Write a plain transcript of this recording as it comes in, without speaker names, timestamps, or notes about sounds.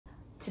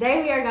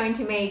Today we are going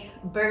to make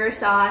burger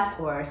sauce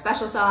or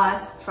special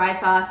sauce, fry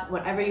sauce,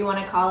 whatever you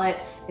want to call it.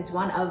 It's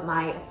one of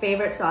my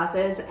favorite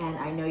sauces and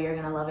I know you're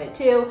gonna love it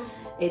too.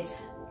 It's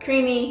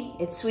creamy,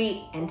 it's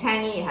sweet and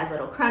tangy, it has a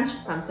little crunch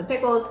from some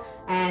pickles,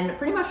 and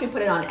pretty much we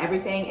put it on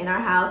everything in our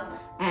house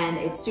and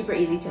it's super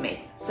easy to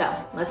make. So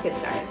let's get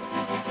started.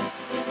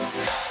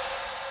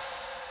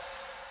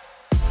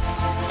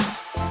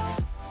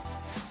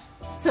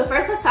 So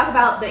first let's talk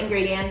about the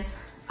ingredients.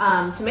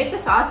 To make the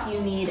sauce, you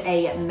need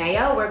a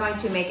mayo. We're going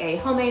to make a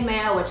homemade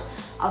mayo, which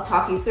I'll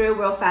talk you through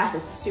real fast.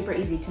 It's super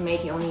easy to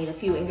make. You only need a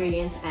few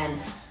ingredients and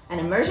an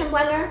immersion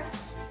blender.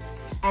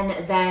 And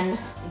then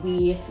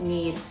we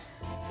need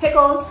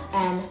pickles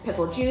and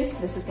pickle juice.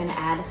 This is gonna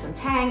add some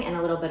tang and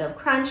a little bit of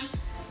crunch.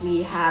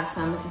 We have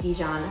some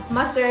Dijon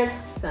mustard,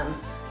 some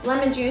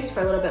lemon juice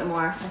for a little bit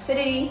more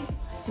acidity.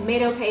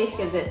 Tomato paste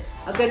gives it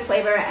a good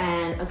flavor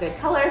and a good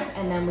color.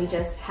 And then we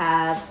just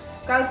have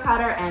garlic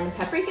powder and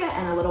paprika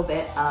and a little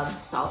bit of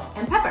salt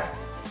and pepper.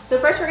 So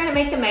first we're gonna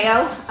make the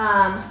mayo.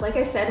 Like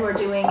I said, we're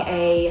doing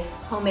a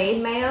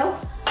homemade mayo.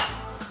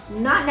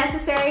 Not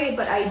necessary,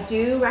 but I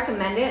do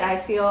recommend it. I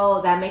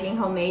feel that making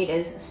homemade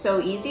is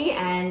so easy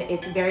and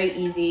it's very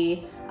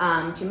easy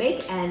to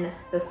make, and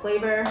the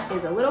flavor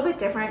is a little bit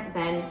different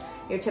than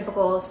your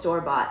typical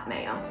store-bought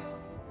mayo.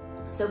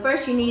 So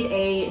first you need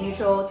a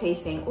neutral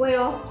tasting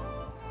oil.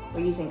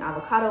 We're using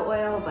avocado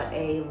oil, but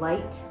a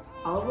light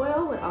olive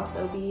oil would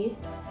also be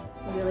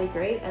really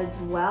great as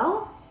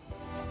well.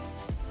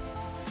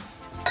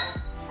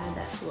 Add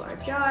that to our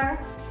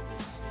jar.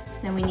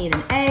 Then we need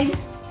an egg.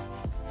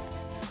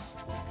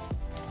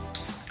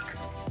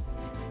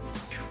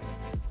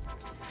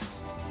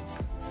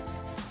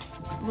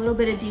 A little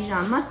bit of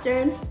Dijon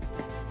mustard.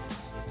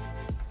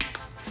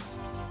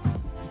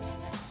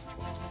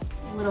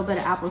 A little bit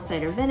of apple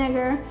cider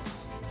vinegar.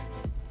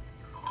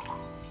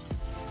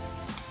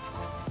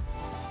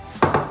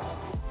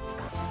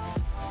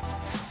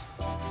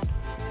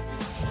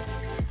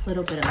 A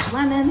little bit of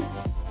lemon.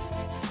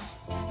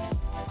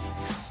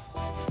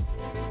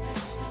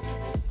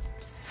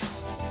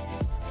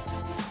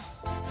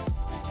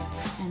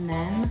 And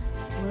then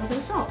a little bit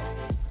of salt.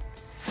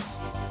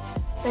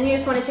 Then you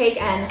just want to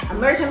take an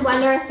immersion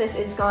blender. This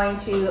is going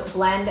to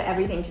blend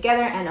everything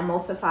together and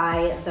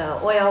emulsify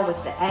the oil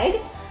with the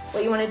egg.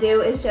 What you want to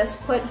do is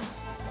just put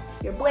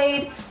your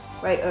blade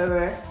right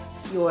over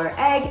your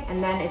egg,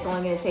 and then it's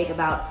only going to take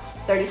about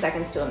 30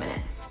 seconds to a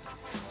minute.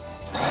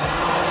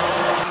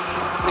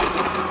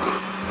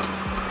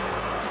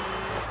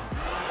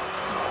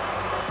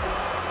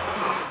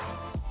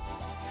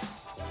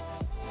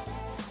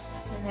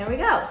 And there we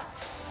go.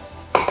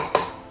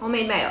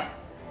 Homemade mayo.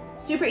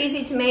 Super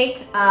easy to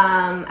make.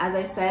 As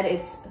I said,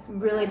 it's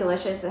really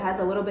delicious. It has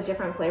a little bit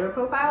different flavor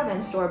profile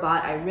than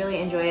store-bought. I really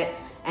enjoy it.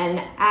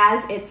 And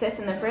as it sits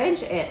in the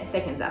fridge, it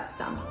thickens up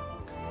some.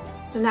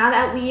 So now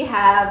that we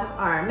have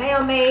our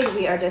mayo made,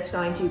 we are just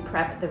going to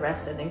prep the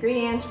rest of the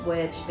ingredients,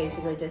 which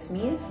basically just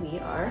means we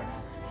are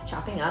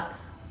chopping up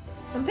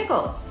some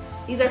pickles.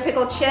 These are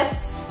pickle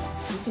chips.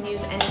 You can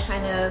use any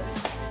kind of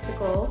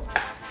pickle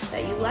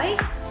that you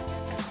like.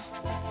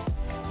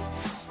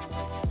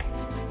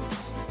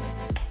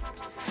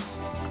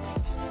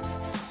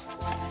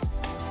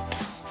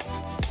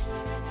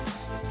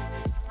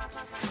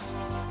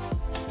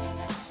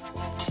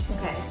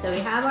 Okay, so we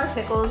have our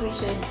pickles. We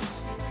should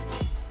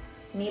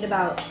need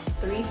about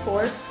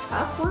 3/4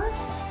 cup worth.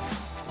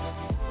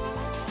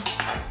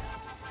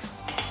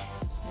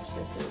 Which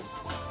this is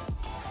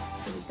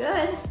pretty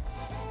good.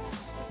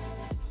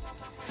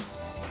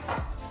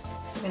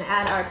 So we're gonna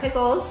add our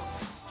pickles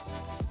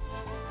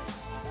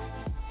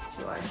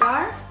to our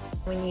jar.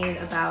 We need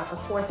about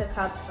 1/4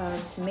 cup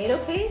of tomato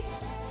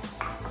paste.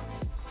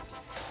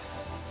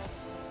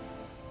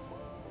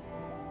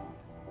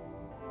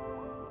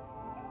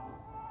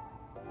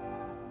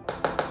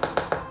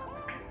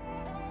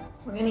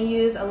 We're gonna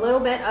use a little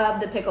bit of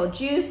the pickle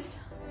juice,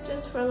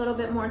 just for a little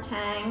bit more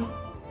tang.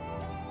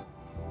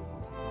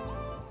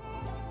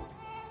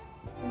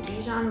 Some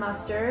Dijon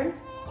mustard.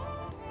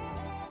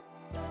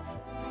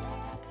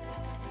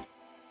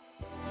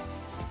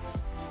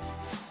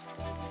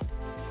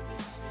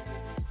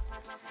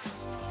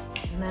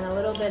 And then a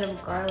little bit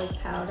of garlic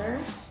powder.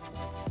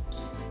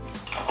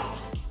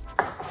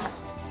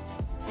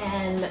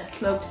 And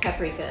smoked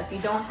paprika. If you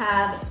don't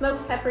have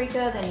smoked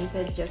paprika, then you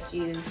could just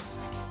use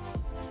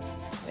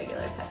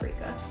regular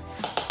paprika.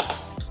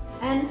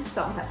 And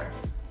salt and pepper.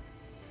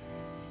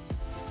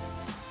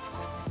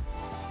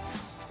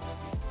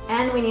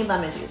 And we need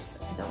lemon juice.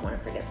 I don't want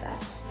to forget that.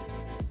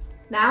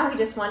 Now we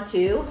just want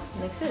to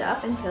mix it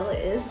up until it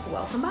is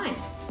well combined.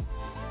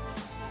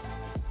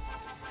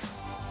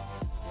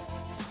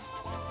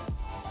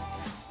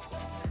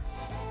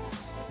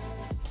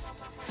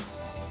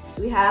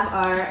 So we have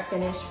our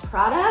finished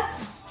product.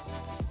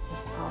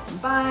 It's all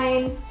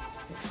combined.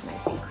 It's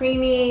nice and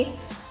creamy.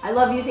 I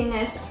love using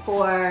this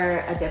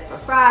for a dip for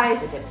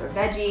fries, a dip for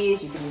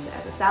veggies. You can use it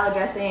as a salad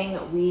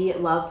dressing. We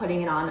love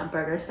putting it on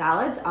burger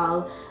salads.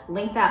 I'll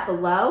link that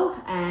below,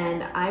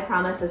 and I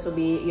promise this will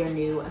be your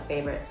new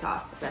favorite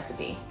sauce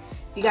recipe.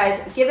 If you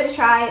guys give it a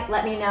try,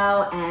 let me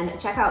know, and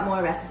check out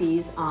more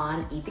recipes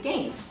on Eat the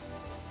Gains.